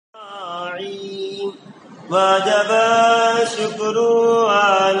داعي وجب الشكر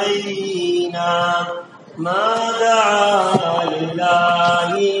علينا ما دعا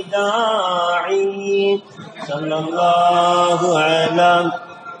لله داعي صلى الله على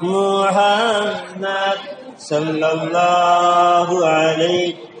محمد صلى الله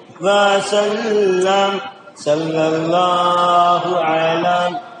عليه وسلم صلى الله على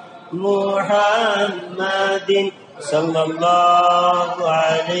محمد صلى الله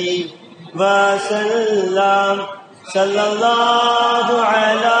عليه وسلم صلى الله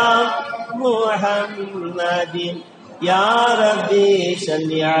على محمد يا ربي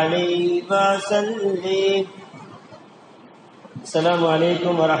صل عليه وسلم. السلام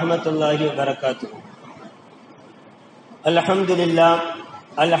عليكم ورحمة الله وبركاته. الحمد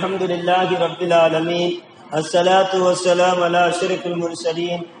لله رب العالمين. الصلاة والسلام على أشرف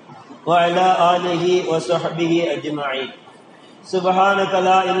المرسلين وعلى آله وصحبه أجمعين. سبحانك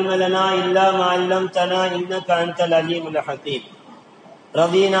لا علم لنا إلا ما علمتنا إنك أنت العليم الحكيم.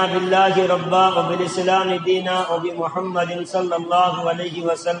 رضينا بالله ربا وبالإسلام دينا وبمحمد صلى الله عليه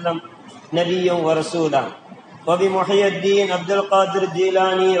وسلم نبيا ورسولا وبمحيي الدين عبد القادر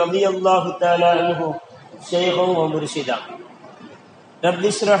الجيلاني رضي الله تعالى عنه شيخا ومرشدا. رب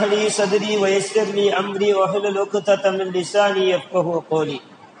اشرح لي صدري ويسر لي أمري واحلل عقدة من لساني يفقهوا قولي.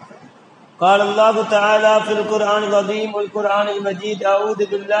 قال الله تعالى في القرآن العظيم والقرآن المجيد: أعوذ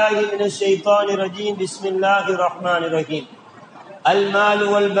بالله من الشيطان الرجيم بسم الله الرحمن الرحيم. المال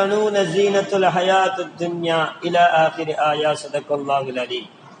والبنون زينة الحياة الدنيا إلى آخر آيات. صدق الله العليم.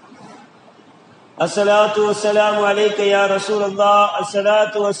 الصلاة والسلام عليك يا رسول الله.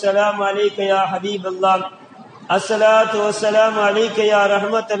 الصلاة والسلام عليك يا حبيب الله. الصلاة والسلام عليك يا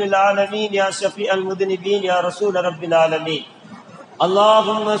رحمة للعالمين يا شفيع المذنبين يا رسول رب العالمين.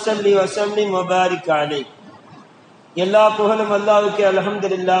 اللهم صل وسلم وبارك عليه. எல்லா புகழும் அல்லாஹ்வுக்கே.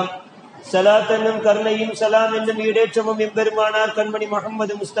 அல்ஹம்துலில்லாஹ். ஸலாத் என்னும் கருணையும் சலாம் என்னும் ஈடேற்றமும் எம்பெருமானார் கண்மணி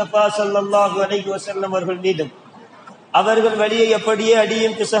முஹம்மது முஸ்தபா ஸல்லல்லாஹு அலைஹி வஸல்லம் அவர்கள் மீதும், அவர்கள் வழியை அப்படியே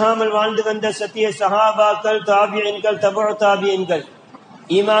அடியும் பிசகாமல் வாழ்ந்து வந்த சத்திய சஹாபாக்கள், தாபியீன்கள், தபு தாபியீன்கள்,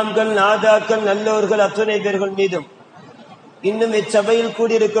 இமாம்கள், நாதாக்கள், நல்லோர்கள் அத்துணை பேர்கள் மீதும், இன்னும் இச்சபையில்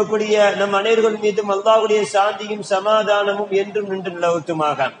கூடியிருக்கக்கூடிய நம் அனைவர்கள் மீதும் அல்லாஹ்வுடைய சாந்தியும் சமாதானமும் என்றும் நின்று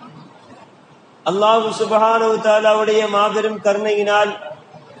நிலவட்டுமாக. அல்லாஹ் சுப்ஹானஹு வ தஆலாவுடைய மாபெரும் கருணையினால்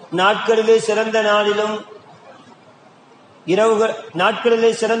நாட்களிலே சிறந்த நாளிலும்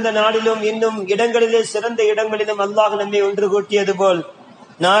நாட்களிலே சிறந்த நாளிலும் இன்னும் இடங்களிலே சிறந்த இடங்களிலும் அல்லாஹ் நம்மை ஒன்று கூட்டியது போல்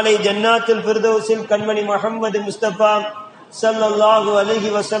நாளை ஜன்னாத்துல் ஃபிர்தௌஸில் கண்மணி முஹம்மது முஸ்தபா ஸல்லல்லாஹு அலைஹி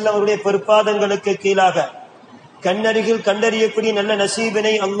வஸல்லம் அவருடைய பொற்பாதங்களுக்கு கீழாக கண்ணருகில் கண்டறியக்கூடிய நல்ல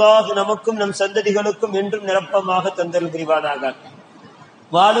நசீபினை அல்லாஹ் நமக்கும் நம் சந்ததிகளுக்கும் என்றும் நிரப்பமாக தந்தல் புரிவானாக.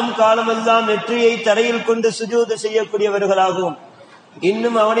 வாழும் காலமெல்லாம் நெற்றியை தரையில் கொண்டு சுஜூது செய்யக்கூடியவர்களாகவும்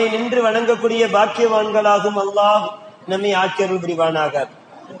இன்னும் அவனை நின்று வணங்கக்கூடிய பாக்கியவான்களாகவும் அல்லாஹ் நம்மை ஆக்கியருள் புரிவானாக.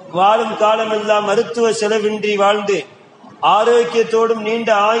 வாழும் காலமெல்லாம் மருத்துவ செலவின்றி வாழ்ந்து ஆரோக்கியத்தோடும் நீண்ட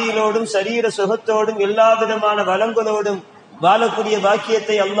ஆயுளோடும் சரீர சுகத்தோடும் எல்லா விதமான வளங்களோடும் வாழக்கூடிய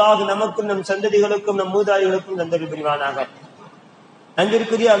பாக்கியத்தை அல்லாஹ் நமக்கும் நம் சந்ததிகளுக்கும் நம் மூதாதிகளுக்கும் தந்தருள் புரிவானாக.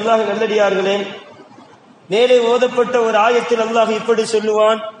 அன்பிற்குரிய அல்லாஹ் நல்லடியார்களே, மேலே ஓதப்பட்ட ஒரு ஆயத்தில் அல்லாஹ் இப்படி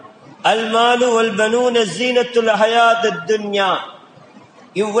சொல்லுவான்: அல் மாலு வல் பனூன ஸீனத்துல் ஹயாத்துத் துன்யா.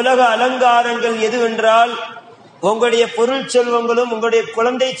 இவ்வுலக அலங்காரங்கள் எதுவென்றால் உங்களுடைய பொருள் செல்வங்களும் உங்களுடைய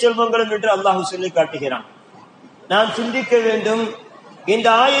குழந்தை செல்வங்களும் என்று அல்லாஹ் சொல்லி காட்டுகிறான். நாம் சிந்திக்க வேண்டும். இந்த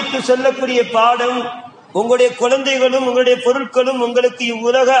ஆயத்து சொல்லக்கூடிய பாடம் உங்களுடைய குழந்தைகளும் உங்களுடைய பொருட்களும் உங்களுக்கு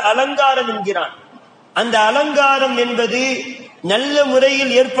இவ்வுலக அலங்காரம் என்கிறான். அந்த அலங்காரம் என்பது நல்ல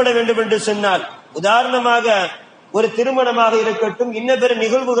முறையில் ஏற்பட வேண்டும் என்று சொன்னால், உதாரணமாக ஒரு திருமணமாக இருக்கட்டும், இன்ன பிற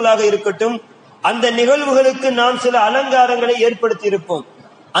நிகழ்வுகளாக இருக்கட்டும், அந்த நிகழ்வுகளுக்கு நாம் சில அலங்காரங்களை ஏற்படுத்தி இருப்போம்.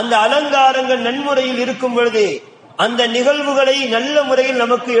 அந்த அலங்காரங்கள் நன்முறையில் இருக்கும் பொழுது அந்த நிகழ்வுகளை நல்ல முறையில்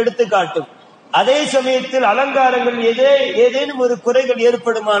நமக்கு எடுத்து காட்டும். அதே சமயத்தில் அலங்காரங்கள் ஏதேனும் ஒரு குறைகள்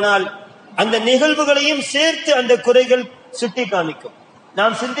ஏற்படுமானால் அந்த நிகழ்வுகளையும் சேர்த்து அந்த குறைகள் சுட்டி காமிக்கும்.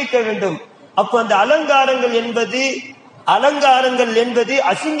 நாம் சிந்திக்க வேண்டும். அப்போ அந்த அலங்காரங்கள் என்பது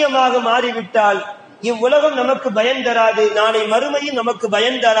அசிங்கமாக மாறிவிட்டால் இவ்வுலகம் நமக்கு பயன் தராது, நாளை மறுமையும் நமக்கு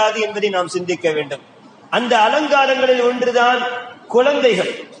பயன் தராது என்பதை நாம் சிந்திக்க வேண்டும். அந்த அலங்காரங்களில் ஒன்றுதான்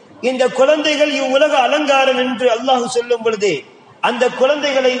குழந்தைகள். இந்த குழந்தைகள் இவ்வுலக அலங்காரம் என்று அல்லாஹ் சொல்லும் பொழுது அந்த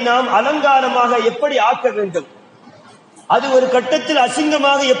குழந்தைகளை நாம் அலங்காரமாக எப்படி ஆக்க வேண்டும்? அது ஒரு கட்டத்தில்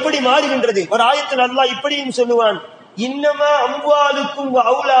அசிங்கமாக எப்படி மாறுகின்றது? ஒரு ஆயத்தில் அல்லாஹ் இப்படியும் சொல்லுவான்: இன்னமா அம்வாலுக்கும்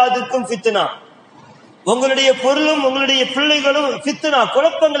அவுலாதுக்கும் ஃபித்னா. உங்களுடைய பொருளும் உங்களுடைய பிள்ளைகளும் ஃபித்னா,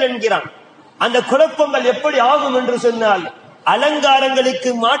 குழப்பங்கள் என்கிறான். அந்த குழப்பங்கள் எப்படி ஆகும் என்று சொன்னால், அலங்காரங்களுக்கு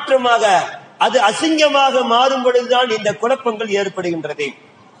மாற்றமாக அது அசிங்கமாக மாறும் பொழுதுதான் இந்த குழப்பங்கள் ஏற்படுகின்றது.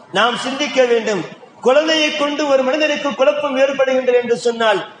 நாம் சிந்திக்க வேண்டும். குழந்தையை கொண்டு ஒரு மனிதனுக்கு குழப்பம் ஏற்படுகின்றது என்று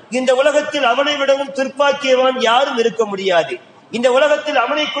சொன்னால் இந்த உலகத்தில் அவனை விடவும் துர்ப்பாக்கியவான் யாரும் இருக்க முடியாது. இந்த உலகத்தில்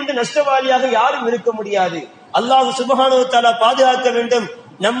அவனை கொண்டு நஷ்டவாளியாக யாரும் இருக்க முடியாது. அல்லாஹ் சுப்ஹானஹு வ தஆலா பாதுகாக்க வேண்டும்.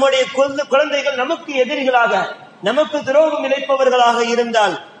 நம்முடைய குழந்தைகள் நமக்கு எதிரிகளாக, நமக்கு துரோகம் இழைப்பவர்களாக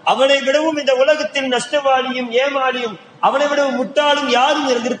இருந்தால் அவனை விடவும் இந்த உலகத்தில் நஷ்டவாளியும் ஏமாளியும் அவனை விடவும் முட்டாளும் யாரும்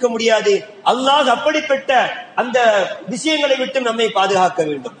இருக்க முடியாது. அல்லாஹ் அப்படிப்பட்ட அந்த விஷயங்களை விட்டு நம்மை பாதுகாக்க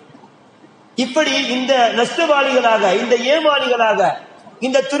வேண்டும். இப்படி இந்த நஷ்டவாளிகளாக, இந்த ஏமாளிகளாக,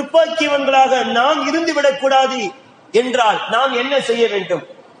 இந்த துர்ப்பாக்கியவன்களாக நாம் இருந்துவிடக் கூடாது என்றால் நாம் என்ன செய்ய வேண்டும்?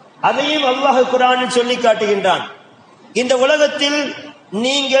 அதையும் அல்லாஹ் குர்ஆனில் சொல்லி காட்டுகின்றான். இந்த உலகத்தில்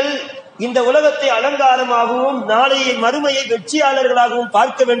நீங்கள் இந்த உலகத்தை அலங்காரமாகவும் நாளைய மறுமையை வெற்றியாளர்களாகவும்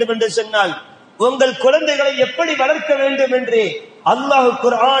பார்க்க வேண்டும் என்று சொன்னால் உங்கள் குழந்தைகளை எப்படி வளர்க்க வேண்டும் என்று அல்லாஹ்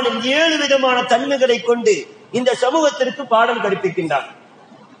குர்ஆனில் 7 விதமான தன்மைகளை கொண்டு இந்த சமூகத்திற்கு பாடம் கற்பிக்கின்றான்.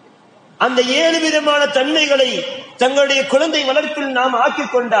 அந்த 7 விதமான தன்மைகளை தங்களுடைய குழந்தை வளர்ப்பில் நாம்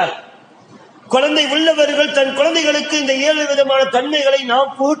ஆக்கிக் கொண்டால், குழந்தை உள்ளவர்கள் தன் குழந்தைகளுக்கு இந்த 7 விதமான தன்மைகளை நாம்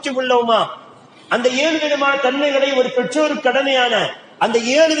புகுற்றி உள்ளோமா? அந்த 7 விதமான தன்மைகளை ஒரு பெற்றோர் கடமையான அந்த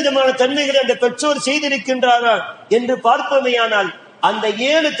 7 விதமான தன்மைகளை அந்த பெற்றோர் செய்திருக்கின்றாரா என்று பார்ப்போமேயானால் அந்த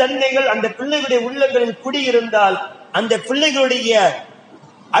 7 தன்மைகள் அந்த பிள்ளைகளுடைய உள்ளங்களில் குடியிருந்தால் அந்த பிள்ளைகளுடைய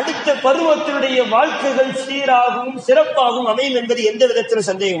அடுத்த பருவத்தினுடைய வாழ்க்கைகள் சீராகவும் சிறப்பாகவும் அமையும் என்பது எந்த விதத்திலும்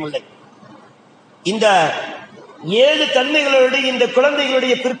சந்தேகம் இல்லை. இந்த 7 தன்மைகளோடு இந்த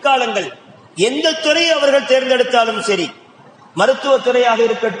குழந்தைகளுடைய பிற்காலங்கள் எந்த துறையை அவர்கள் தேர்ந்தெடுத்தாலும் சரி, மருத்துவ துறையாக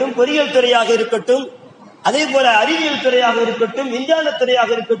இருக்கட்டும், பொறியியல் துறையாக இருக்கட்டும், அதே போல அறிவியல் துறையாக இருக்கட்டும், விஞ்ஞான துறையாக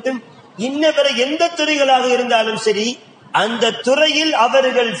இருக்கட்டும், இன்னவர எந்த துறைகளாக இருந்தாலும் சரி, அந்த துறையில்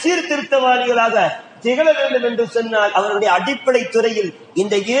அவர்கள் சீர்திருத்தவாதிகளாக திகழ வேண்டும் என்று சொன்னால் அவருடைய அடிப்படை துறையில்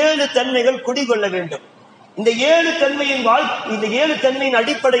இந்த 7 தன்மைகள் குடிகொள்ள வேண்டும். இந்த 7 தன்மையின்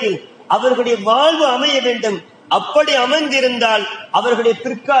அடிப்படையில் அவர்களுடைய வாழ்வு அமைய வேண்டும். அப்படி அமைந்திருந்தால் அவர்களுடைய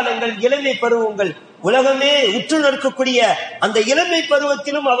பிற்காலங்கள், இளமை பருவங்கள், உலகமே உற்று நோக்கக்கூடிய அந்த இளமை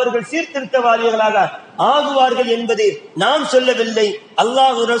பருவத்திலும் அவர்கள் சீர்திருத்தவாதிகளாக ஆகுவார்கள் என்பது நாம் சொல்லவில்லை.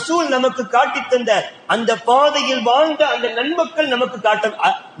 அல்லாஹ் ரசூல் நமக்கு காட்டி தந்த அந்த பாதையில் வாழ்ந்த அந்த நன்மக்கள் நமக்கு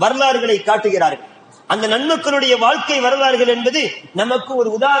வரலாறுகளை காட்டுகிறார்கள். அந்த நன்மக்களுடைய வாழ்க்கை வரலாறுகள் என்பது நமக்கு ஒரு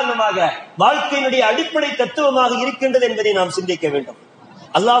உதாரணமாக, வாழ்க்கையினுடைய அடிப்படை தத்துவமாக இருக்கின்றது என்பதை நாம் சிந்திக்க வேண்டும்.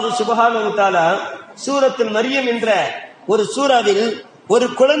 அல்லாஹ் சுப்ஹானஹு வ தஆலா சூரத்துல் மரியம் என்ற ஒரு சூறாவில் ஒரு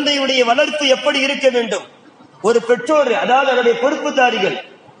குழந்தையுடைய வளர்ப்பு எப்படி இருக்க வேண்டும், ஒரு பெற்றோர், அதாவது அவருடைய பொறுப்புதாரிகள்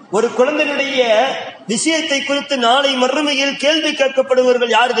ஒரு குழந்தையுடைய விஷயத்தை குறித்து நாளை மறுமையில் கேள்வி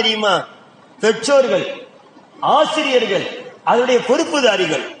கேட்கப்படுபவர்கள் யார் தெரியுமா? பெற்றோர்கள், ஆசிரியர்கள், அதனுடைய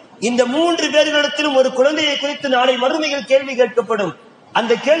பொறுப்புதாரிகள். இந்த 3 பேர்களிடத்திலும் ஒரு குழந்தையை குறித்து நாளை மறுமையில் கேள்வி கேட்கப்படும்.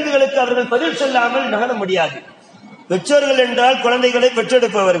 அந்த கேள்விகளுக்கு அவர்கள் பதில் சொல்லாமல் நகர முடியாது. பெற்றோர்கள் என்றால் குழந்தைகளை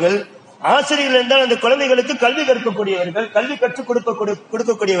பெற்றெடுப்பவர்கள், ஆசிரியர்கள் என்றால் அந்த குழந்தைகளுக்கு கல்வி கற்கக்கூடியவர்கள், கல்வி கற்றுக்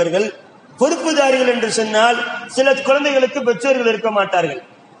கொடுக்கக்கூடியவர்கள். பொறுப்புதாரிகள் என்று சொன்னால் சில குழந்தைகளுக்கு பெற்றோர்கள் இருக்க மாட்டார்கள்,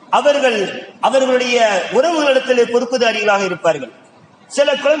 அவர்களுடைய உறவுகளிடத்திலே பொறுப்புதாரிகளாக இருப்பார்கள்.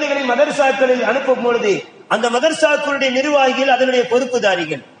 சில குழந்தைகளை மதரசாக்களில் அனுப்பும் பொழுது அந்த மதரசாக்களுடைய நிர்வாகிகள் அதனுடைய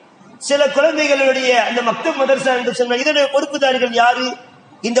பொறுப்புதாரிகள். சில குழந்தைகளுடைய அந்த மக்தப் மதரசா என்று சொன்னால் இதனுடைய பொறுப்புதாரிகள் யாரு?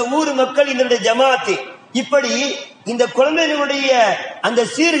 இந்த ஊர் மக்கள், இதனுடைய ஜமாத்து. இப்படி இந்த குழந்தைகளுடைய அந்த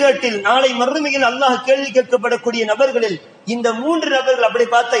சீர்கேட்டில் நாளை மறுமையில் அல்லாஹ் கேள்வி கேட்கப்படக்கூடிய நபர்களில் இந்த 3 நபர்கள் அப்படி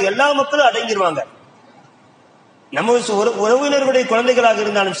பார்த்தா எல்லா மக்களும் அடங்கிடுவாங்க. நம்ம உறவினர்களுடைய குழந்தைகளாக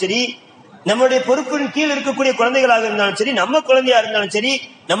இருந்தாலும் சரி, நம்முடைய பொறுப்பின் கீழ் இருக்கக்கூடிய குழந்தைகளாக இருந்தாலும் சரி, நம்ம குழந்தையா இருந்தாலும் சரி,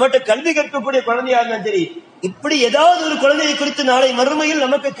 நம்மகிட்ட கல்வி கற்கக்கூடிய குழந்தையா இருந்தாலும் சரி, இப்படி ஏதாவது ஒரு குழந்தையை குறித்து நாளை மறுமையில்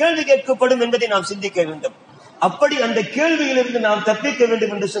நமக்கு கேள்வி கேட்கப்படும் என்பதை நாம் சிந்திக்க வேண்டும். அப்படி அந்த கேள்வியிலிருந்து நாம் தப்பிக்க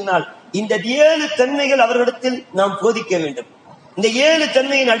வேண்டும் என்று சொன்னால் இந்த 7 தன்மைகள் அவர்களிடத்தில் நாம் போதிக்க வேண்டும். இந்த 7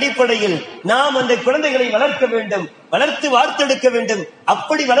 தன்மையின் அடிப்படையில் நாம் அந்த குழந்தைகளை வளர்க்க வேண்டும், வளர்த்து வார்த்தெடுக்க வேண்டும்.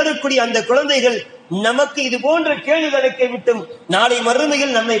 அப்படி வளரக்கூடிய அந்த குழந்தைகள் நமக்கு இது போன்ற கேள்விகளை விட்டும் நாளை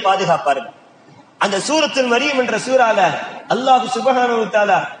மறுமையில் நம்மை பாதுகாப்பார்கள். அந்த சூரத்துல் மரியம் என்ற சூறால அல்லாஹ் சுப்ஹானஹு வ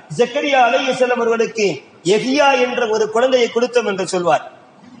தஆலா ஜக்கரியா அலைஹிஸ்ஸலாம் அவர்களுக்கு யஹ்யா என்ற ஒரு குழந்தையை கொடுத்தோம் என்று சொல்வார்.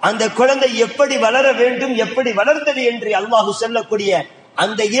 அந்த குழந்தை எப்படி வளர வேண்டும், எப்படி வளர்ந்தது என்று அல்லாஹ் சொல்லக்கூடிய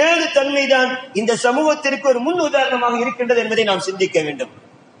அந்த 7 தன்மைதான் இந்த சமூகத்திற்கு ஒரு முன் உதாரணமாக இருக்கின்றது என்பதை நாம் சிந்திக்க வேண்டும்.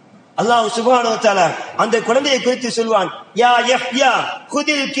 அல்லாஹ் சுப்ஹானஹு வ தஆலா அந்த குழந்தையை குறித்து சொல்வான், யா யஹ்யா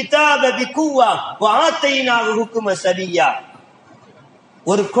குதில் கிதாப பிகுவா வ ஆதைனாஹு ஹுக்ம சபியா.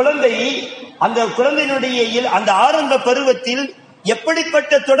 ஒரு குழந்தை, அந்த குழந்தையினுடைய அந்த ஆரம்ப பருவத்தில்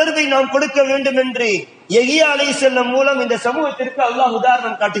எப்படிப்பட்ட தொடர்பை நாம் கொடுக்க வேண்டும் என்று யஹ்யா அலைஹிஸ்ஸலாம் மூலம் இந்த சமூகத்திற்கு அல்லாஹ்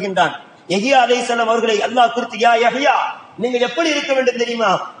உதாரணம் காட்டுகின்றான். யஹ்யா அலைஹிஸ்ஸலாம் அவர்களை அல்லாஹ் குறித்து, யா யஹ்யா நீங்க எப்படி இருக்க வேண்டும்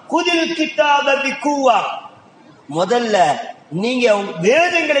தெரியுமா? குதில் கிதாப பிகுவா, முதல்ல நீங்க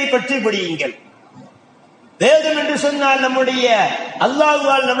வேதங்களை பற்றி படியுங்கள். வேதம் என்று சொன்னால் நம்முடைய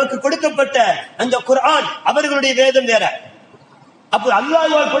அல்லாஹ்வால் நமக்கு கொடுக்கப்பட்ட அந்த குர்ஆன், அவர்களுடைய வேதம் வேற. அப்ப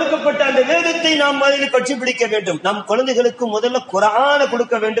அல்லாஹ்வால் கொடுக்கப்பட்ட அந்த வேதத்தை நாம் முதலில் பற்றி பிடிக்க வேண்டும். நம் குழந்தைகளுக்கு முதல்ல குர்ஆனை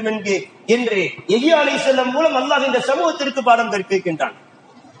கொடுக்க வேண்டும் என்று யஹ்யா அலைஹிஸ்ஸலாம் மூலம் அல்லாஹ் இந்த சமூகத்திற்கு பாடம் கற்பிக்கின்றான்.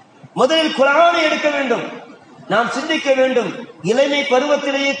 முதலில் குர்ஆனை எடுக்க வேண்டும், நாம் சிந்திக்க வேண்டும். இளமை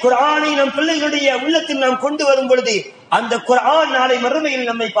பருவத்திலேயே குர்ஆனை நம் பிள்ளைகளுடைய உள்ளத்தில் நாம் கொண்டு வரும் பொழுது அந்த குர்ஆன் நாளை மறுமையில்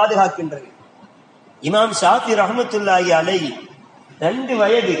நம்மை பாதுகாக்கின்றது. இமாம் ஷாஃபி ரஹ்மத்துல்லாஹி அலைஹி 2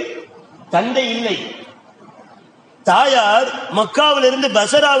 வயது, தந்தை இல்லை. தாயார் மக்காவிலிருந்து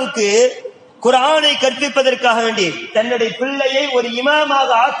பசராவுக்கு குர்ஆனை கற்பிப்பதற்காக வேண்டி, தன்னுடைய பிள்ளையை ஒரு இமாமாக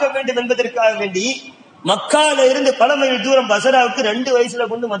ஆக்க வேண்டும் என்பதற்காக வேண்டி மக்கால இருந்து பல மைல் தூரம் பசராவுக்கு 2 வயசுல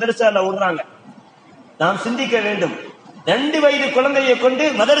கொண்டு மதரசால விடுறாங்க. நாம் சிந்திக்க வேண்டும். 2 வயது குழந்தையை கொண்டு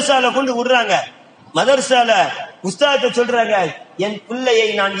மதரசால கொண்டு விடுறாங்க. மதரசால உஸ்தாத் சொல்றாங்க, என் பிள்ளையை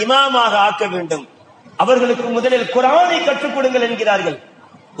நான் இமாமாக ஆக்க வேண்டும், அவர்களுக்கு முதலில் குர்ஆனை கற்றுக் கொடுங்கள் என்கிறார்கள்.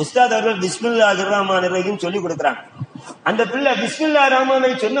 உஸ்தாத் அவர்கள் பிஸ்மில்லாஹிர் ரஹ்மானிர் ரஹீம் சொல்லி கொடுக்கிறாங்க. அந்த பிள்ளை பிஸ்மில்லாஹிர்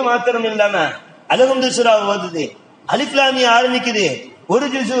ரஹ்மானை சொன்ன மாத்திரம் இல்லாம அல்ஹம்து சூரா ஓதுது, அலிஃப் லாம் மீம் ஆரம்பிக்குது, 1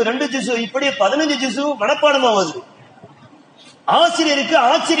 ஜுஸு 2 ஜுஸு இப்படி 15 ஜுஸு மனப்பாடமா ஓதுது. ஆசிரியருக்கு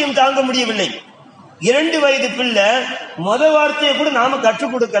ஆச்சரியம் தாங்க முடியவில்லை. 2 வயது பிள்ளை வார்த்தையை கூட நாம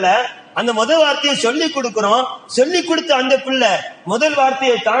கற்றுக் கொடுக்கல, அந்த வார்த்தையை சொல்லி கொடுக்கிறோம். சொல்லி கொடுத்த அந்த பிள்ளை முதல்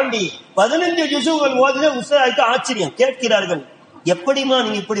வார்த்தையை தாண்டி 15 ஜுஸுகள் ஓதுத. உஸ்தாதுக்கு ஆச்சரியம். கேட்கிறார்கள், எப்படிமா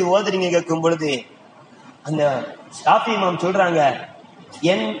நீங்க இப்படி ஓதுறீங்க கேட்கும் பொழுது அந்த ஷாஃபி இமாம் சொல்றாங்க,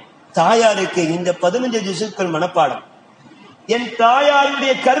 என் தாயாருக்கு இந்த 15 ஜுஸுக்கள் மனப்பாடம். என்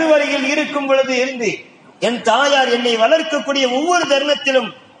தாயாருடைய கருவறையில் இருக்கும் பொழுது இருந்து என் தாயார் என்னை வளர்க்கக்கூடிய ஒவ்வொரு தருணத்திலும்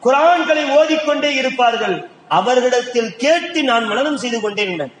குர்ஆன்களை ஓதிக்கொண்டே இருப்பார்கள். அவர்களிடத்தில் கேட்டு நான் மனனம் செய்து கொண்டே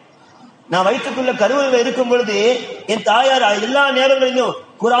இருந்தேன். நான் வயிற்றுக்குள்ள கருவறையில் இருக்கும் பொழுது என் தாயார் எல்லா நேரங்களிலும்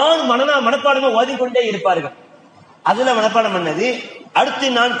குர்ஆன் மனப்பாடமா ஓதிக்கொண்டே இருப்பார்கள். அதுல மனப்பாடம் பண்ணது. அடுத்து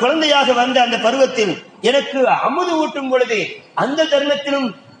நான் குழந்தையாக வந்த அந்த பருவத்தில் எனக்கு அமுது ஊட்டும் பொழுது அந்த தருணத்திலும்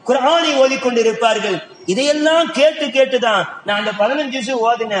குர்ஆனை ஓதிக்கொண்டிருப்பார்கள். இதையெல்லாம் கேட்டு கேட்டுதான் நான் அந்த 15 ஜுஸு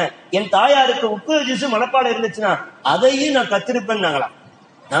ஓதினேன். என் தாயாருக்கு 30 ஜுஸு மனப்பாடம் இருந்துச்சுன்னா அதையும் நான் கத்திருப்பேன்.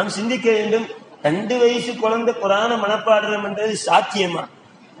 நாம் சிந்திக்க வேண்டும். 2 வயசு குழந்தை குர்ஆனை மனப்பாடுறோம் என்றது சாத்தியமா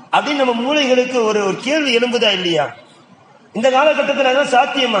அப்படின்னு நம்ம மூளைகளுக்கு ஒரு கேள்வி எழும்புதா இல்லையா? இந்த காலகட்டத்தில் அதான்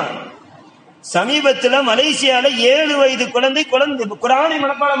சாத்தியமா? சமீபத்துல மலேசியால 7 வயது குழந்தை குர்ஆனை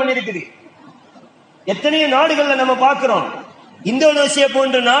மனப்பாடம் பண்ணி இருக்குது. எத்தனையோ நாடுகள்ல நம்ம பார்க்கிறோம். இந்தோனேசியா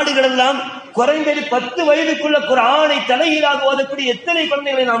போன்ற நாடுகள் எல்லாம் குறைந்தது 10 வயதுக்குள்ள குர்ஆனை தலைகீழாக ஓதக்கூடிய எத்தனை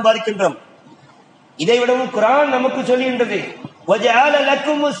குழந்தைகளை நாம் பார்க்கின்றோம். இதை விடவும் குர்ஆன் நமக்கு சொல்கின்றது, வஜஅல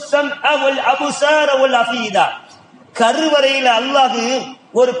லக்குமுஸ் ஸம்அ வல் அப்சார வல் அஃபீதா. கருவறையில அல்லாஹ்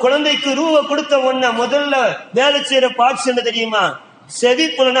ஒரு குழந்தைக்கு ரூஹ கொடுத்த உடனே முதல்ல வேலை செய்யற பார்ட்ஸ் என்ன தெரியுமா? செவி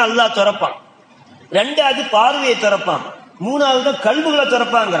புலனை அல்லாஹ் திறப்பான். 2வது பார்வையை திறப்பான். 3வது கல்புகளை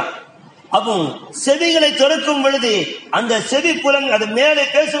திறப்பாங்கிறான். அப்போ செவிகளை திறக்கும் பொழுது அந்த செவி புலன் அது மேலே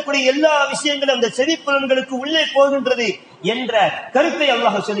பேசக்கூடிய எல்லா விஷயங்களும் அந்த செவி புலன்களுக்கு உள்ளே போகின்றது என்ற கருத்தை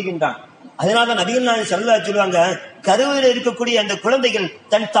அல்லாஹ் சொல்லுகின்றான். அதனால நபிகள் நாயகம் ஸல்லல்லாஹு அலைஹி சொல்லுவாங்க, கருவறையில் இருக்கக்கூடிய அந்த குழந்தைகள்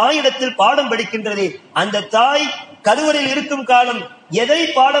தன் தாயிடத்தில் பாடம் படிக்கின்றது. அந்த தாய் கருவறையில் இருக்கும் காலம் எதை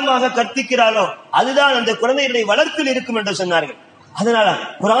பாடமாக கற்பிக்கிறாளோ அதுதான் அந்த குழந்தைகளுடைய வளர்ப்பில் இருக்கும் என்று சொன்னார்கள். அதனால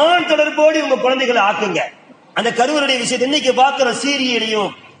குர்ஆன் தொடர்போடு உங்க குழந்தைகளை ஆக்குங்க. அந்த கருவறையுடைய விஷயத்தை இன்னைக்கு பார்க்கிற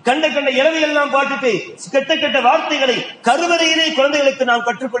சீரியலையும் கண்ட இளவையெல்லாம் பாட்டுட்டு கெட்ட வார்த்தைகளை கருவறையிலே குழந்தைகளுக்கு நாம்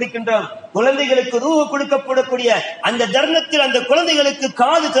கற்றுக் கொடுக்கின்றோம். குழந்தைகளுக்கு ரூஹ் கொடுக்கப்படக்கூடிய அந்த தருணத்தில் அந்த குழந்தைகளுக்கு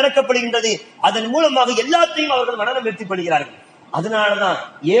காது திறக்கப்படுகின்றது. அதன் மூலமாக எல்லாத்தையும் அவர்கள் மனனம் வெற்றிப்படுகிறார்கள். அதனாலதான்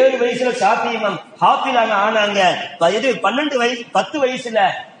 7 வயசுல ஷாஃபி இமாம் ஹாஃபிலாக ஆனாங்க. 12 வயசு 10 வயசுல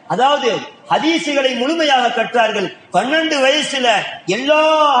அதாவது ஹதீசுகளை முழுமையாக கற்றார்கள். 12 வயசுல எல்லா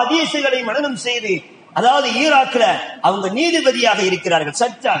ஹதீசுகளை மனனம் செய்து அதாவது ஈராக்ல அவங்க நீதிபதியாக இருக்கிறார்கள்.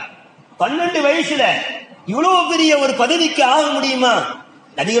 சட்டா 12 வயசுல இவ்வளவு பெரிய ஒரு பதவிக்கு ஆக முடியுமா?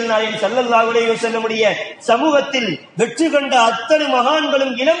 நபிகள் நாயகம் ஸல்லல்லாஹு அலைஹி வஸல்லமுடைய சமூகத்தில் வெற்றி கண்ட அத்தனை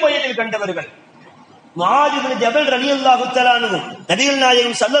மகான்களும் இளம் வயதில் கண்டவர்கள். முஆத் இப்னு ஜபல் ரலியல்லாஹு தஆலா அன்ஹு நபிகள்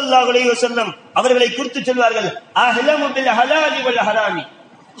நாயகம் ஸல்லல்லாஹு அலைஹி வஸல்லம் அவர்களை குறித்து சொல்வார்கள், அஹ்லமு பில் ஹலாலி வல் ஹராமி.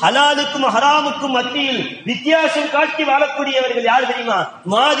 ஹலாலுக்கும் ஹராமுக்கும் மத்தியில் வித்தியாசம் காட்டி வாழக்கூடியவர்கள் யார் தெரியுமா?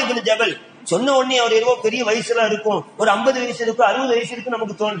 முஆத் இப்னு ஜபல். சொன்ன உடனே அவர் ஏதோ பெரிய வயசுல இருக்கும், ஒரு 50 வயசு இருக்கும், 60 வயசு இருக்கும்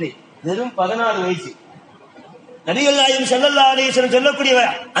நமக்கு தோன்றுது. வெறும் 16 வயசு. நபிகள் நாயகம் ஸல்லல்லாஹு அலைஹி வஸல்லம் சொல்லக்கூடிய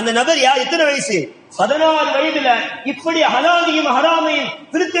அந்த நபர் யார்? எத்தனை வயசு? 16 வயதுல இப்படி ஹலாலையும் ஹராமையும்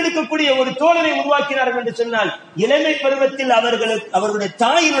பிரித்தெடுக்கக்கூடிய ஒரு தோழரை உருவாக்கினார்கள் என்று சொன்னால் இளமை பருவத்தில் அவர்களுடைய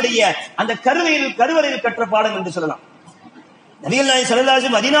தாயினுடைய அந்த கருவறையில் கற்ற பாடம் என்று சொல்லலாம். நபிகள் நாயகம் ஸல்லல்லாஹு அலைஹி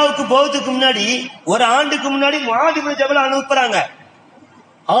வஸல்லம் மதீனாவுக்கு போவதுக்கு முன்னாடி ஒரு ஆண்டுக்கு முன்னாடி முஆத் இப்னு ஜபல் அனுப்புறாங்க.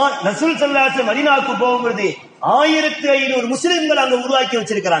 ரசூல் ஸல்லல்லாஹு அலைஹி வஸல்லம் மதீனாவுக்கு போகும்போது 1500 முஸ்லிம்கள் அங்க உருவாக்கி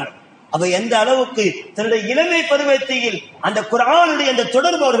வச்சிருக்கிறாங்க. அவ எந்த அளவுக்கு தன்னுடைய இளமை பருவத்தில் அந்த குர்ஆனுடைய அந்த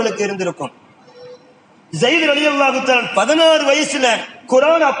தொடர்பு அவர்களுக்கு இருந்திருக்கும். ஸைத் ரலியல்லாஹு தஆலா 16 வயசுல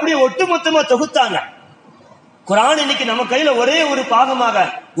குர்ஆன் அப்படியே ஒட்டுமொத்தமா தொகுத்தாங்க. குர்ஆன் இன்னைக்கு நம்ம கையில ஒரே ஒரு பாகமாக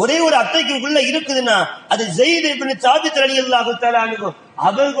ஒரே ஒரு அட்டைக்குள்ள இருக்குதுன்னா அது ஸைத் இப்னு சாபித் ரலியல்லாஹு தஆலா அன்ஹு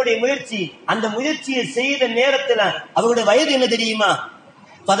அவர்களுடைய முயற்சி. அந்த முயற்சியை செய்த நேரத்துல அவருடைய வயது என்ன தெரியுமா?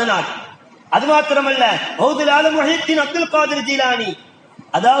 16. அது மாத்திரமல்ல, கௌதுல் ஆலம் முஹித்தீன் அப்துல் காதிர் ஜீலானி,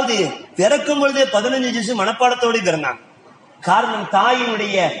 அதாவது பிறக்கும் பொழுதே 15 ஜுஸ் மனப்பாடத்தோடு பிறந்தாங்க. காரணம்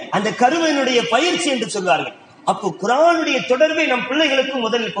தாயினுடைய அந்த கருவினுடைய பயிற்சி என்று சொல்வார்கள். அப்போ குர்ஆனுடைய தொடர்பை நம் பிள்ளைகளுக்கு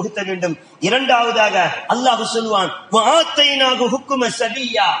முதலில் புகுத்த வேண்டும். இரண்டாவதாக அல்லாஹ் சொல்வான், வஆத்தைனாஹு ஹுக்ம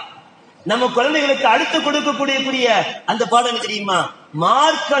ஸபிய்யா, நம்ம குழந்தைகளுக்கு அடுத்து கொடுக்கக்கூடிய அந்த பாடம் தெரியுமா?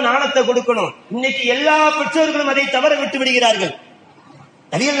 மார்க்க ஞானத்தை கொடுக்கணும். இன்னைக்கு எல்லா பெற்றோர்களும் அதை தவற விட்டு விடுகிறார்கள்.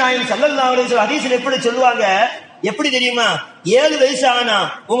 நபிகள் நாயகம் ஸல்லல்லாஹு அலைஹி வஸல்லம் ஹதீஸ்ல எப்படி சொல்லுவாங்க, எப்படி தெரியுமா? 7 வயசு ஆனா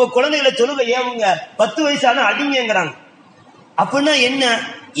உங்க குழந்தைகளை தொழுகை ஏவுங்க, 10 வயசு ஆனா அடிங்கிறாங்க. அப்படின்னா என்ன?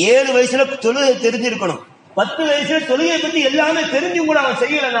 7 வயசுல தொழுகை தெரிஞ்சிருக்கணும், 10 வயசுல தொழுகையை பத்தி எல்லாமே தெரிஞ்சும் கூட அவன்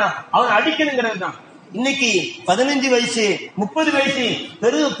செய்யலன்னா அவன் அடிக்கணுங்கிறது தான். இன்னைக்கு 15 வயசு 30 வயசு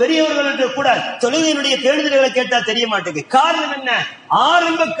பெரியவர்களுக்கு கூட தொழுகையினுடைய பேணுதல்களை கேட்டா தெரிய மாட்டேங்குது. காரணம் என்ன?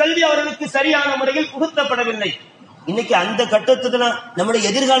 ஆரம்ப கல்வி அவர்களுக்கு சரியான முறையில் புகுத்தப்படவில்லை. இன்னைக்கு அந்த கட்டத்துல நம்முடைய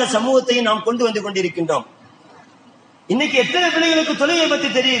எதிர்கால சமூகத்தையும் நாம் கொண்டு வந்து கொண்டிருக்கின்றோம். இன்னைக்கு எத்தனை பிள்ளைகளுக்கு தொழுகை பத்தி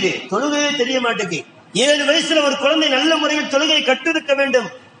தெரியுது? தொழுகையே தெரிய மாட்டேங்குது. 7 வயசுல ஒரு குழந்தை நல்ல முறையில் தொழுகையை கற்றிருக்க வேண்டும்.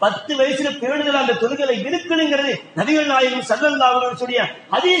 10 வயசுல பேணுதல் அந்த தொழுகையை இருக்கணுங்கிறது நபிகள் நாயகம் ஸல்லல்லாஹு அலைஹி வஸல்லம்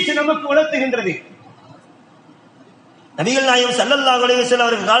ஹதீஸ் நமக்கு உணர்த்துகின்றது. நபிகள் நாயகம் ஸல்லல்லாஹு அலைஹி வஸல்லம்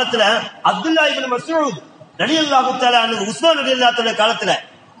அவர்கள் காலத்துல அப்துல்லா இப்னு மஸ்ஊத் ரலியல்லாஹு தஆலா அன்ஹு, உஸ்மான் ரலியல்லாஹு தஆலா காலத்துல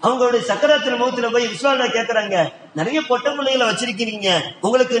அவங்களுடைய சக்கராத்துல மௌத்துல போய் உஸ்மான் கேட்கறாங்க, நிறைய பொட்ட பிள்ளைகளை வச்சிருக்கீங்க,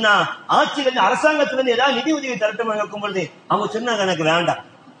 உங்களுக்கு நான் ஆட்சியில இருந்து அரசாங்கத்துல இருந்து ஏதாவது நிதி உதவி தரட்டும் கேட்கும் பொழுது அவங்க சொன்னாங்க, எனக்கு வேண்டாம்,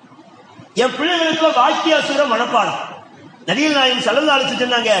 என் பிள்ளைகளுக்கு வாக்கியாசுர மனப்பாடம். நபிகள் நாயகம் ஸல்லல்லாஹு அலைஹி வஸல்லம்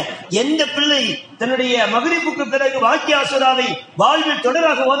சொன்னாங்க, எந்த பிள்ளை தன்னுடைய மக்ரிபுக்கு பிறகு வாக்கியாசுராவை வாழ்வில்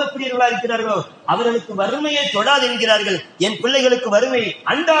தொடராக ஓதக்கூடியவர்களா இருக்கிறார்களோ அவர்களுக்கு வறுமையை தொடாது என்கிறார்கள். என் பிள்ளைகளுக்கு வறுமை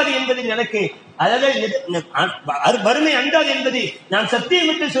அண்டாது என்பதில் எனக்கு, அதாவது வறுமை அண்டாது என்பதை நான்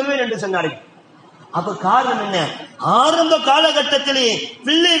சத்தியமிட்டு சொல்வேன் என்று சொன்னார்கள். அப்ப காரணம் என்ன? ஆரம்ப காலகட்டத்திலே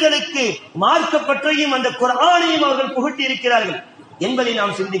பிள்ளைகளுக்கு மார்க்கப்பற்றையும் அந்த குர்ஆனையும் அவர்கள் புகட்டி இருக்கிறார்கள் என்பதை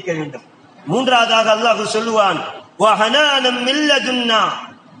நாம் சிந்திக்க வேண்டும். மூன்றாவதாக அல்லாஹ் சொல்லுவான்,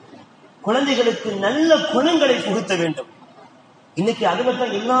 குழந்தைகளுக்கு நல்ல குணங்களை புகுத்த வேண்டும். இன்னைக்கு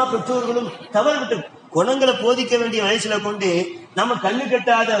அதுவத்தான் எல்லா பெற்றோர்களும் தவறு விட்டு குணங்களை போதிக்க வேண்டிய வயசுல கொண்டு நம்ம கண்ணு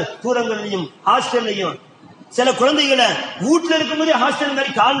கட்டாத தூரங்களையும் ஹாஸ்டல்லையும் சில குழந்தைகளை வீட்டுல இருக்கும்போது ஹாஸ்டல்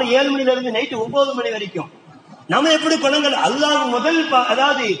மாதிரி காலைல 7 மணில இருந்து நைட்டு 9 மணி வரைக்கும் நம்ம எப்படி குணங்கள்? அல்லாஹ் முதல்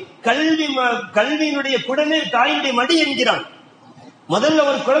அதாவது கல்வியினுடைய குடமே தாயினுடைய மடி என்கிறான். முதல்ல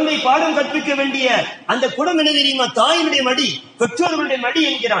ஒரு குழந்தை பாடம் கற்பிக்க வேண்டிய அந்த குடம் என்ன தெரியுமா? தாயினுடைய மடி, பெற்றோர்களுடைய மடி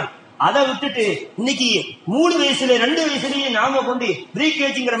என்கிறான். அதை விட்டுட்டு இன்னைக்கு 3 வயசுல 2 வயசுலயே நாம கொண்டு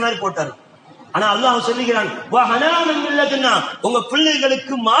ப்ரீகேஜிங்கிற மாதிரி போட்டாரு. ஆனா அல்லாஹ் சொல்லுகிறான், உங்க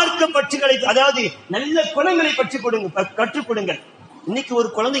பிள்ளைகளுக்கு மார்க்க பற்றுகளை, அதாவது நல்ல குணங்களை பற்றி கொடுங்க, கற்றுக் கொடுங்கள். இன்னைக்கு ஒரு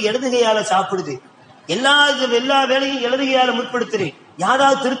குழந்தை இடதுகையால சாப்பிடுது, எல்லா வேலையும் இடதுகையால முற்படுத்துறேன்.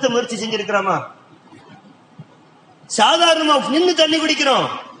 யாராவது திருத்த முயற்சி செஞ்சிருக்கிறோமா? சாதாரணமா நின்று தண்ணி குடிக்கிறோம்,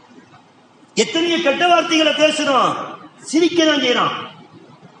 எத்தனையோ கெட்ட வார்த்தைகளை பேசுறோம், சிரிக்கதான் செய்யறோம்.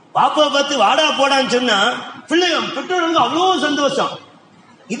 பாப்பா பார்த்து வாடா போடான்னு சொன்னா பிள்ளைங்க பெற்றோர்களுக்கு அவ்வளவு சந்தோஷம்.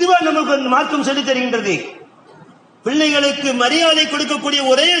 இதுவா நமக்கு மார்க்கம் சொல்லி தருகின்றது? பிள்ளைகளுக்கு மரியாதை கொடுக்கக்கூடிய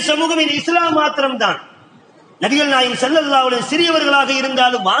ஒரே சமூகம் இந்த இஸ்லாம் மாத்திரம்தான். நபிகள் நாயகம் ஸல்லல்லாஹு அலைஹி வஸல்லம் சிறியவர்களாக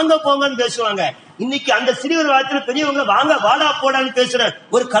இருந்தாலும் வாங்க போங்கன்னு பேசுவாங்க. இன்னைக்கு அந்த சிறியவர் வார்த்தையில பெரியவங்க வாங்க வாடா போடான்னு பேசுற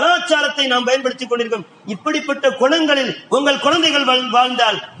ஒரு கலாச்சாரத்தை நாம் பயன்படுத்திக் கொண்டிருக்கோம். இப்படிப்பட்ட குணங்களில் உங்கள் குழந்தைகள்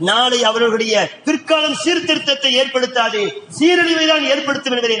வாழ்ந்தால் நாளை அவர்களுடைய பிற்காலம் சீர்திருத்தத்தை ஏற்படுத்தாது, சீரழிவை தான்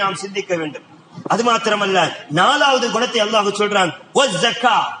ஏற்படுத்தும் என்பதை நாம் சிந்திக்க வேண்டும். அது மாத்திரமல்ல, 4வது குணத்தை அல்லாஹ் சொல்றான்,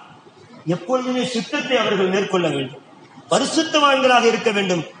 எப்பொழுதுமே சுத்தத்தை அவர்கள் மேற்கொள்ள வேண்டும், பரிசுத்தவான்களாக இருக்க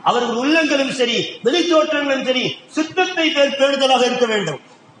வேண்டும். அவர்கள் உள்ளங்களும் சரி வெளி தோற்றங்களும் சரி சுத்தத்தை பேணுதலாக இருக்க வேண்டும்.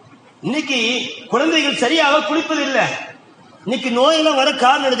 இன்னைக்கு குழந்தைகள் சரியாக குளிப்பதில்லை. இன்னைக்கு நோயெல்லாம் வர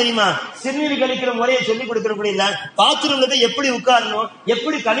காரணம் தெரியுமா? சிறுநீர் கழிக்கிற முறையை சொல்லிக் கொடுக்கக்கூடிய இல்ல, பாத்ரூம்ல போய் எப்படி உட்காரணும்,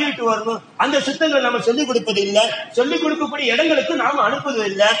 எப்படி கழுவிட்டு வரணும், அந்த சுத்தங்கள் நம்ம சொல்லிக் கொடுப்பது இல்லை. சொல்லிக் கொடுக்கக்கூடிய இடங்களுக்கு நாம அனுப்புவது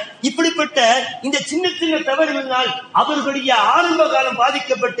இல்லை. இப்படிப்பட்ட இந்த சின்ன சின்ன தவறுகளினால் அவர்களுடைய ஆரம்ப காலம்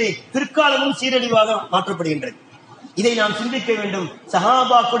பாதிக்கப்பட்டு பிற்காலமும் சீரழிவாக மாற்றப்படுகின்றது. இதை நாம் சிந்திக்க வேண்டும்.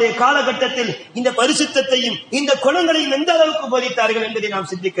 சஹாபாக்குடைய காலகட்டத்தில் இந்த பரிசுத்தையும் இந்த குணங்களையும் எந்த அளவுக்கு போதித்தார்கள் என்பதை நாம்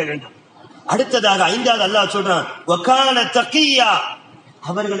சிந்திக்க வேண்டும். அடுத்ததாக 5வது அல்லாஹ் சொல்றான், வகான தக்கியா,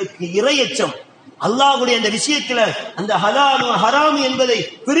 அவர்களுக்கு இறையச்சம். அல்லாஹ்வுடைய அந்த விஷயத்துல அந்த ஹலால் ஹராம் என்பதை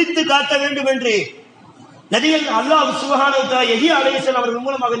பிரித்து காட்ட வேண்டும் என்று நபிகள் அல்லாஹ் சுப்ஹானஹு வ தஆலா யஹ்யா அலைஹிஸ்ஸலாம் அவர்கள்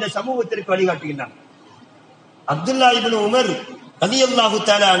மூலமாக இந்த சமூகத்திற்கு வழிகாட்டுகின்றார். அப்துல்லா இப்னு உமர் ரலியல்லாஹு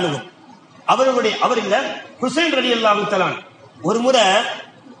தஆலா அன்ஹு அவர்கள ஹுசைன் ரலியல்லாஹு தஆலா ஒரு முறை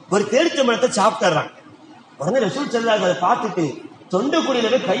ஒரு பேரிச்சம்பழத்தை சாப்பிட்டுறாங்க. உடனே ரசூல் ஸல்லல்லாஹு அலைஹி வஸல்லம் பார்த்துட்டு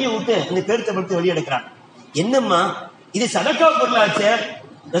தொண்டைக்குழியில கையை விட்டு அந்த பேரிச்சம்பழத்தை வெளியெடுக்கிறாங்க. என்னம்மா இது சதக்கா பொருளாச்சே,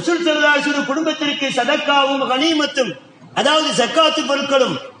 ரசூல் ஸல்லல்லாஹு அலைஹி வஸல்லம் குடும்பத்திற்கு சதக்காவும் கனீமத்தும், அதாவது ஜக்காத்து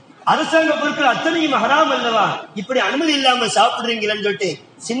பொருட்களும் அரசாங்க பொருட்கள் அத்தனையும் ஹராம் அல்லவா, இப்படி அனுமதி இல்லாம சாப்பிடுறீங்கன்னு சொல்லிட்டு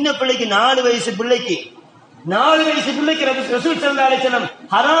சின்ன பிள்ளைக்கு 4 வயசு பிள்ளைக்கு ரசூல் ஸல்லல்லாஹு அலைஹி வஸல்லம்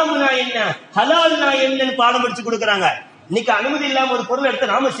ஹராம்னா என்ன ஹலால்னா என்னன்னு பாடம் படிச்சு கொடுக்கறாங்க. இன்னைக்கு அனுமதி இல்லாம ஒரு பொருளை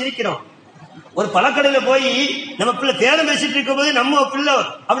எடுத்து நாம சிரிக்கிறோம். ஒரு பழக்கடையில போய் நம்ம பிள்ளை பேரம் பேசிட்டு இருக்கும் போது நம்ம பிள்ளை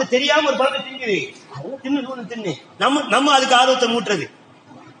அப்படி தெரியாம ஒரு பழத்தை திங்குது, தின்னு நம்ம அதுக்கு ஆர்வத்தை மூட்டுறது.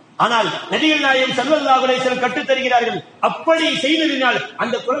 ஆனால் நபிகள் நாயகம் ஸல்லல்லாஹு அலைஹி வஸல்லம் கற்றுத் தருகிறார்கள், அப்படி செய்ததினால்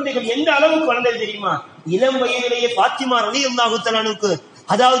அந்த குழந்தைகள் எந்த அளவுக்கு வளர்ந்தது தெரியுமா? இளம் வயதிலேயே ஃபாத்திமா ரலியல்லாஹு தஆலா அன்ஹா,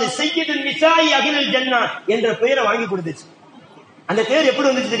 அதாவது சய்யிதுன் நிசாஇ அஹ்லில் ஜன்னah என்ற பெயரை வாங்கி கொடுத்துச்சு. அந்த பெயர் எப்படி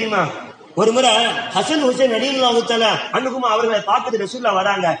வந்துச்சு தெரியுமா? ஒரு முறை ஹசன் ஹுசைன் ரலியல்லாஹு தஆலா அன்ஹுமா அவர்களை பார்த்துட்டு ரசூலுல்லாஹ்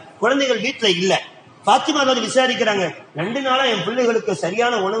வராங்க. குழந்தைகள் வீட்டுல இல்ல. ஃபாத்திமா வந்து விசாரிக்கிறாங்க, 2 நாளா என் பிள்ளைகளுக்கு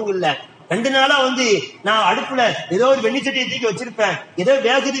சரியான உணவு இல்ல, 2 நாளா நான் அடுப்புல ஏதோ ஒரு வெண்ணிச்சட்டியை தூக்கி வச்சிருப்பேன், ஏதோ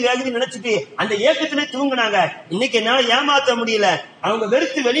வேகுது நினைச்சிட்டு அந்த ஏக்கத்திலே தூங்குனாங்க. இன்னைக்கு என்னால ஏமாத்த முடியல, அவங்க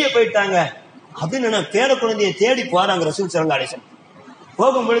வெறுத்து வெளியே போயிட்டாங்க அப்படின்னு பேர குழந்தைய தேடி போறாங்க. ரசூல் ஸல்லல்லாஹு அலைஹி வஸல்லம்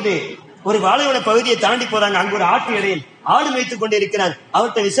போகும் பொழுது ஒரு வாழையோட பகுதியை தாண்டி போறாங்க. அங்க ஒரு ஆட்டு இடையில் ஆடு மேய்த்துக் கொண்டு இருக்கிறார்.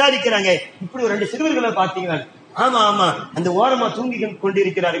 அவர்கிட்ட விசாரிக்கிறாங்க, இப்படி ஒரு 2 சிறுவர்களை பாத்தீங்களா? ஆமா அந்த ஓரமா தூங்கி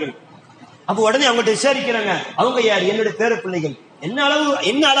கொண்டிருக்கிறார்கள். அப்ப உடனே அவங்ககிட்ட விசாரிக்கிறாங்க, அவங்க யார்? என்னுடைய பேர பிள்ளைகள். என்ன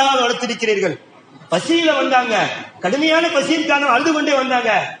அழகாக வளர்த்திருக்கிறீர்கள். பசியில வந்தாங்க, கடுமையான பசியின் காரணம் அழுது கொண்டே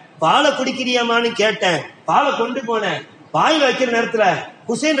வந்தாங்க. பாலை குடிக்கிறியாமான்னு கேட்டேன், பாலை கொண்டு போனேன். பாயில் வைக்கிற நேரத்துல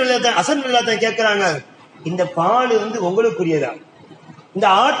ஹுசைன் ஹசன் ரலியல்லாஹு கேட்கிறாங்க, இந்த பால் உங்களுக்குரியதா? இந்த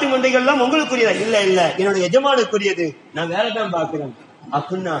ஆட்டு மந்தைகள் எல்லாம் உங்களுக்குரியதா? இல்ல என்னோட எஜமானுக்குரியது, நான் வேலை தான் பாக்குறேன்.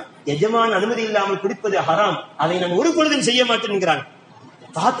 அப்படின்னா எஜமான அனுமதி இல்லாமல் குடிப்பது ஹராம், அதை நான் ஒரு பொழுதும் செய்ய மாட்டேன்கிறாங்க.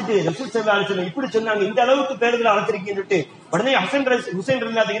 பார்த்துட்டு ரசூல் ஸல்லல்லாஹு அலைஹி வஸல்லம் இப்படி சொன்னாங்க, இந்த அளவுக்கு பேருகளை வளர்த்திருக்கீங்கன்னு உடனே ஹுசைன்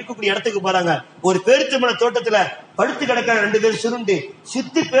ரலியல்லாஹு இருக்கக்கூடிய இடத்துக்கு போறாங்க. ஒரு பேரிச்சம்பழ தோட்டத்துல படுத்து கிடக்காங்க 2 பேர் சுருண்டு,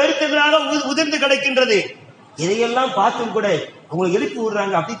 சுத்தி பேரிச்சங்களாக உதிர்ந்து கிடக்கின்றது. இதையெல்லாம் பார்த்தும் கூட அவங்க எழுப்பி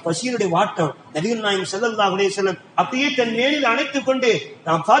விடுறாங்க. அப்படி பசியினுடைய வாட்டம். நபிகள் நாயகம் ஸல்லல்லாஹு அலைஹி வஸல்லம் அப்படியே தன் மேலில் அணைத்துக் கொண்டு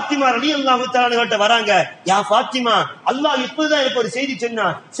நான் ஃபாத்திமா ரலியல்லாஹு தஆலா கிட்ட வராங்க. யா ஃபாத்திமா, அல்லாஹ் இப்பதான் எனக்கு ஒரு செய்தி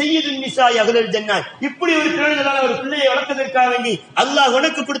சொன்னான், சய்யிதுன் நிசாஇ அஹ்லில் ஜன்னah, இப்படி ஒரு பிள்ளைகளால ஒரு பிள்ளையை வளர்த்ததற்காக வேண்டி அல்லாஹ்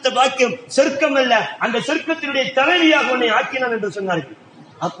உனக்கு கொடுத்த பாக்கியம் சொர்க்கம் அல்ல, அந்த சொர்க்கத்தினுடைய தலைவியாக உன்னை ஆக்கினான் என்று சொன்னார்கள்.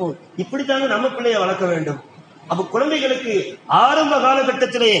 அப்போ இப்படித்தானே நம்ம பிள்ளையை வளர்க்க வேண்டும். அப்ப குழந்தைகளுக்கு ஆரம்ப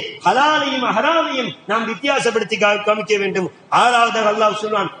காலகட்டத்திலே ஹலாலையும் ஹராமையும் நாம் வித்தியாசப்படுத்தி காமிக்க வேண்டும். 6வது அல்லாஹ்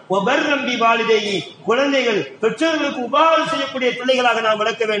சொல்வான், வபர்ரம் பிவாலிதைஹி, குழந்தைகள் பெற்றோர்களுக்கு உபகாரம் செய்யக்கூடிய பிள்ளைகளாக நாம்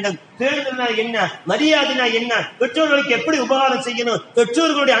வளர்க்க வேண்டும். பேணுதல்னா என்ன, மரியாதைனா என்ன, பெற்றோர்களுக்கு எப்படி உபகாரம் செய்யணும்,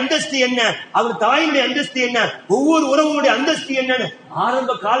 பெற்றோர்களுடைய அந்தஸ்து என்ன, அவர் தாயினுடைய அந்தஸ்து என்ன, ஒவ்வொரு உறவுடைய அந்தஸ்து என்னன்னு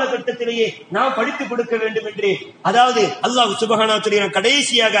ஆரம்ப காலகட்டத்திலேயே நாம் படித்துக் கொடுக்க வேண்டும் என்று, அதாவது அல்லாஹ் சுப்ஹானஹு வ தஆலா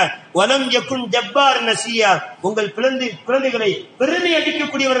கடைசியாக வலம் யகுன் ஜப்பார் நசியா, உங்கள் குழந்தைகளை பெருமை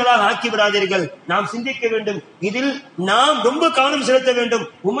அடிக்கக்கூடியவர்களாக ஆக்கி விடாதீர்கள். நாம் சிந்திக்க வேண்டும். இதில் நாம் ரொம்ப கவனம் செலுத்த வேண்டும்.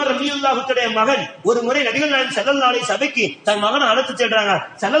 உமர் ரலியல்லாஹு தஆலா மகன் ஒரு முறை நபிகள் நாயகம் ஸல்லல்லாஹு அலைஹி சபைக்கு தன் மகனை அழைத்து செல்றாங்க.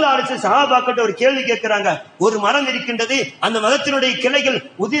 ஸல்லல்லாஹு அலைஹி சஹாபாக்கள் ஒரு கேள்வி கேட்கிறாங்க. ஒரு மரம் இருக்கின்றது, அந்த மரத்தினுடைய கிளைகள்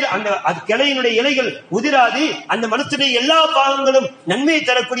அந்த கிளையினுடைய இலைகள் உதிராது, அந்த மரத்தினுடைய எல்லா பாகங்களும் நன்மையை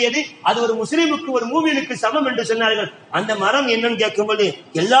தரக்கூடியது, அது ஒரு முஸ்லிமுக்கு ஒரு மூமினுக்கு சமம் என்று சொன்னார்கள். அந்த மரம் என்னன்னு கேட்கும்போது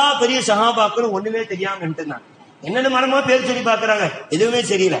எல்லா பெரிய சஹாபாக்களும் ஒண்ணுமே தெரியாம இருந்தாங்க. என்னென்ன மரமா பேர் சொல்லி பாக்குறாங்க, எதுவுமே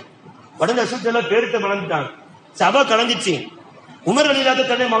தெரியல. உடனே ரசூல் ஸல்லல்லாஹு பேருக்கு மறந்துட்டாங்க. சபை கலந்துச்சு. உமர் ரலியல்லாஹு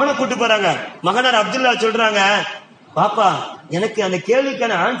தன்னை மகனை கூட்டு போறாங்க. மகனார் அப்துல்லா சொல்றாங்க, பாப்பா எனக்கு அந்த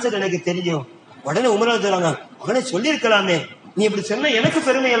கேள்விக்கான ஆன்சர் எனக்கு தெரியும். உடனே உமர் சொல்றாங்க, மகனை சொல்லி இருக்கலாமே, நீ இப்படி சொன்ன எனக்கு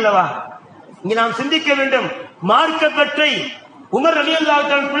பெருமை அல்லவா? இங்க நாம் சிந்திக்க வேண்டும். மார்க்கத்தை உமர் ரலியல்லாஹு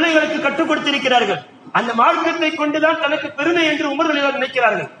தஆலா பிள்ளைகளுக்கு கற்றுக் கொடுத்திருக்கிறார்கள். அந்த மார்க்கத்தை கொண்டுதான் தனக்கு பெருமை என்று உமர் ரலியல்லாஹு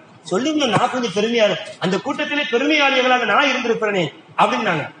நினைக்கிறார்கள். சொல்லுங்க, நான் கொஞ்சம் பெருமையான அந்த கூட்டத்திலே பெருமையாளிகளாக நான் இருந்திருப்பேனே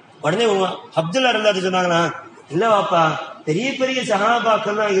அப்படின்னாங்க. உடனே அப்துல்லா ரலியல்லாஹு சொன்னாங்கன்னா, இல்ல வாப்பா, பெரிய பெரிய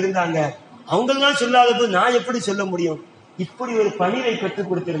சஹாபாக்கள் தான் இருந்தாங்க, அவங்கெல்லாம் சொல்லாத போது நான் எப்படி சொல்ல முடியும்? இப்படி ஒரு பணியை கற்றுக்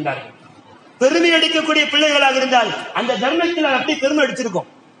கொடுத்திருந்தார்கள். பெருமை அடிக்கக்கூடிய பிள்ளைகளாக இருந்தால் அந்த தர்மத்தில் அப்படி பெருமை அடிச்சிருக்கும்.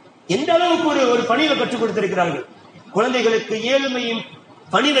 எந்த அளவுக்கு ஒரு பணியை கற்றுக் கொடுத்திருக்கிறார்கள். குழந்தைகளுக்கு ஏழ்மையும்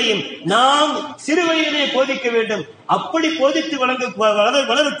பணிவையும் நாம் சிறு வயதிலே போதிக்க வேண்டும். அப்படி போதித்து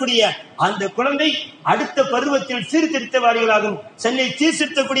வளரக்கூடிய அந்த குழந்தை அடுத்த பருவத்தில் சீர்திருத்தவாதிகளாகும், சென்னை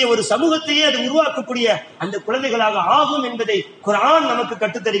சீர்திருத்தக்கூடிய ஒரு சமூகத்தையே அது உருவாக்கக்கூடிய அந்த குழந்தைகளாக ஆகும் என்பதை குர்ஆன் நமக்கு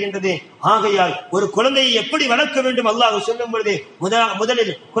கற்றுத்தருகின்றது. ஆகையால் ஒரு குழந்தையை எப்படி வளர்க்க வேண்டும் அல்லாஹ் சொல்லும் பொழுது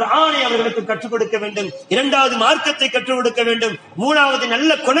முதலில் குர்ஆனை அவர்களுக்கு கற்றுக் கொடுக்க வேண்டும், இரண்டாவது மார்க்கத்தை கற்றுக் கொடுக்க வேண்டும், மூணாவது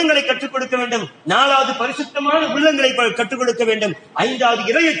நல்ல குணங்களை கற்றுக் கொடுக்க வேண்டும், நாலாவது பரிசுத்தமான உள்ளங்களை கற்றுக் கொடுக்க வேண்டும், ஐந்தாவது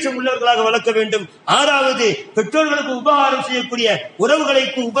இரையச்சம் உள்ளவர்களாக வளர்க்க வேண்டும், ஆறாவது பெற்றோர்களுக்கு உபகாரம் செய்யக்கூடிய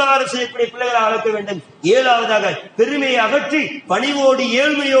உறவுகளுக்கு உபகாரம் செய்யக்கூடிய பிள்ளைகளாக வளர்க்க வேண்டும், ஏழாவதாக பெருமையை அகற்றி பணிவோடு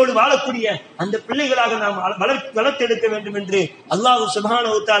ஏழ்மையோடு வாழக்கூடிய அந்த பிள்ளைகளாக நாம் வளர்த்தெடுக்க வேண்டும் என்று அல்லாஹ்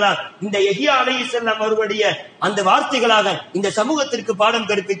சுப்ஹானஹு வ தஆலா இந்த யஹ்யா அலைஹிஸ்ஸலாம் அவர்களுடைய அந்த வார்த்தைகளாக இந்த சமூகத்திற்கு பாடம்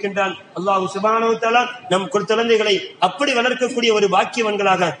கற்பிக்கின்றான். அல்லாஹ் சுப்ஹானஹு வ தஆலா நம் குழந்தைகளை அப்படி வளர்க்கக்கூடிய ஒரு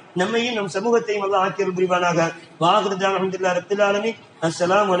பாக்கியவன்களாக நம்மையும் நம் சமூகத்தையும் அல்லாஹ் ஆக்கியருள் புரிவானாக. வாஹிரு தஅவானா அல்ஹம்துலில்லாஹி ரப்பில் ஆலமீன்.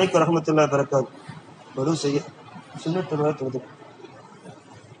 அஸ்ஸலாமு அலைக்கும் வரஹ்மத்துல்லாஹி வபரகாத்துஹு. ஒரு செய்ய சுன்னத்துல்லாஹ்